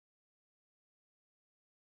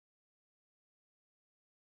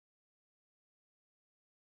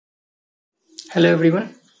Hello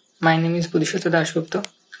everyone, my name is Bodhisatta Dasgupta.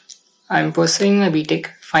 I am pursuing my BTech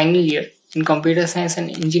final year in Computer Science and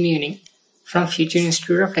Engineering from Future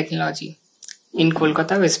Institute of Technology in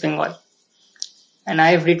Kolkata, West Bengal. And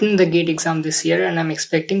I have written the GATE exam this year and I am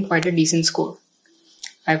expecting quite a decent score.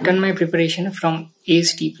 I have done my preparation from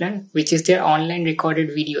DeepLearn, which is their online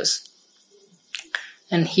recorded videos.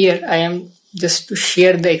 And here I am just to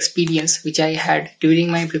share the experience which I had during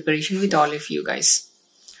my preparation with all of you guys.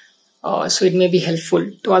 So it may be helpful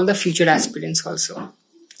to all the future aspirants also.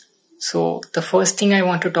 So the first thing I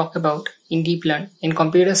want to talk about in DeepLearn, in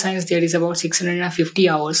computer science there is about 650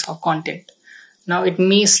 hours of content. Now it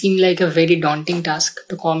may seem like a very daunting task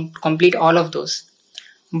to complete all of those.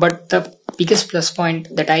 But the biggest plus point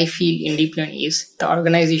that I feel in DeepLearn is the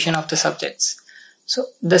organization of the subjects. So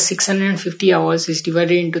the 650 hours is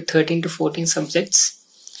divided into 13 to 14 subjects.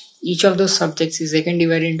 Each of those subjects is again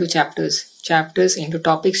divided into chapters into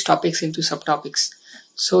topics into subtopics.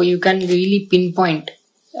 So you can really pinpoint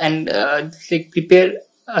and prepare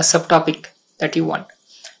a subtopic that you want.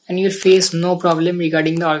 And you'll face no problem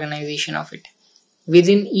regarding the organization of it.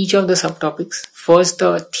 Within each of the subtopics, first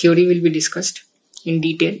the theory will be discussed in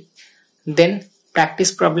detail. Then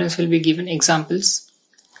practice problems will be given, examples.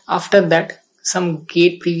 After that, some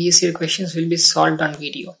GATE previous year questions will be solved on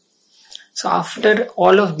video. So after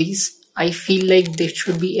all of these, I feel like there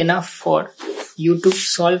should be enough for you to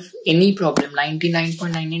solve any problem,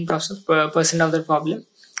 99.99% of the problem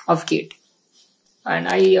of GATE. And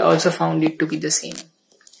I also found it to be the same.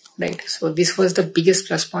 Right. So this was the biggest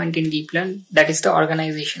plus point in DeepLearn, that is the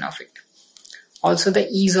organization of it. Also the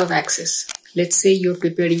ease of access. Let's say you're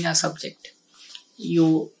preparing a subject.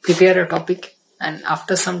 You prepare a topic and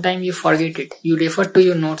after some time you forget it. You refer to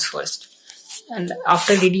your notes first. And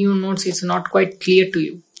after reading your notes, it's not quite clear to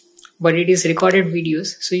you. But it is recorded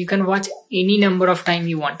videos, so you can watch any number of time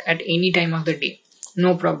you want at any time of the day.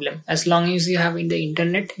 No problem. As long as you have in the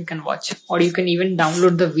internet, you can watch. Or you can even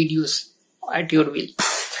download the videos at your will.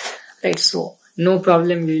 Right, so no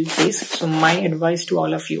problem you will face. So my advice to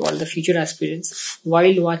all of you, all the future aspirants,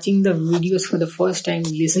 while watching the videos for the first time,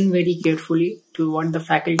 listen very carefully to what the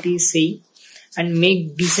faculty is saying and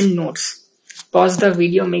make decent notes. Pause the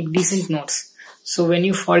video, make decent notes. So when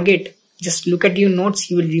you forget, just look at your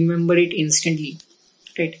notes, you will remember it instantly,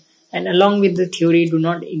 right? And along with the theory, do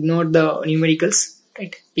not ignore the numericals,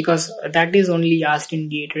 right? Because that is only asked in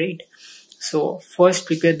GATE, right? So first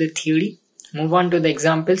prepare the theory, move on to the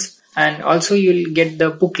examples, and also you will get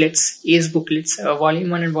the booklets, ACE booklets,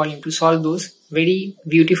 volume 1 and volume 2, solve those. Very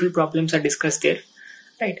beautiful problems are discussed there,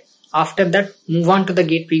 right? After that, move on to the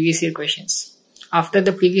GATE previous year questions. After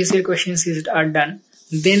the previous year questions are done,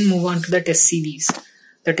 then move on to the test series.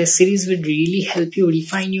 The test series will really help you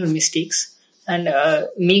refine your mistakes and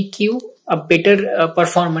make you a better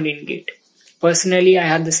performer in GATE. Personally, I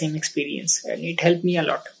had the same experience and it helped me a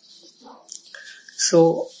lot.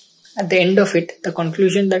 So at the end of it, the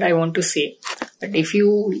conclusion that I want to say, that if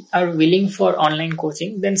you are willing for online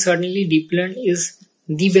coaching, then certainly DeepLearn is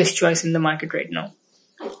the best choice in the market right now,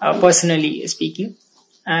 personally speaking.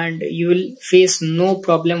 And you will face no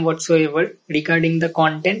problem whatsoever regarding the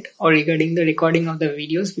content or regarding the recording of the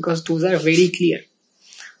videos, because those are very clear.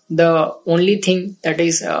 The only thing that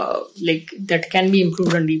is that can be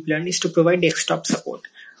improved on DeepLearn is to provide desktop support.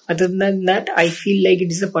 Other than that, I feel like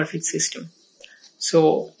it is a perfect system.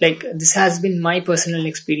 So this has been my personal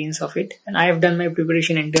experience of it, and I have done my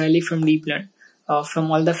preparation entirely from DeepLearn,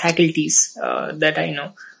 from all the faculties that I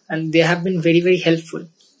know, and they have been very, very helpful.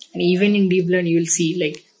 And even in DeepLearn, you will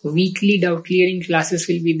see weekly doubt clearing classes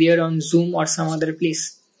will be there on Zoom or some other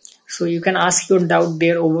place. So you can ask your doubt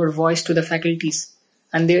there over voice to the faculties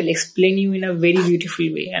and they will explain you in a very beautiful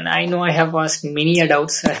way. And I know I have asked many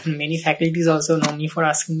doubts and many faculties also know me for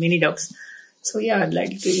asking many doubts. So yeah,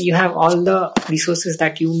 you have all the resources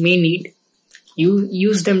that you may need. You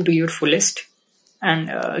use them to your fullest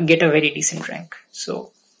and get a very decent rank.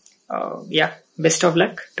 So yeah. Best of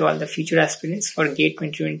luck to all the future aspirants for GATE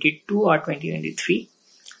 2022 or 2023,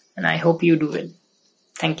 and I hope you do well.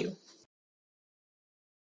 Thank you.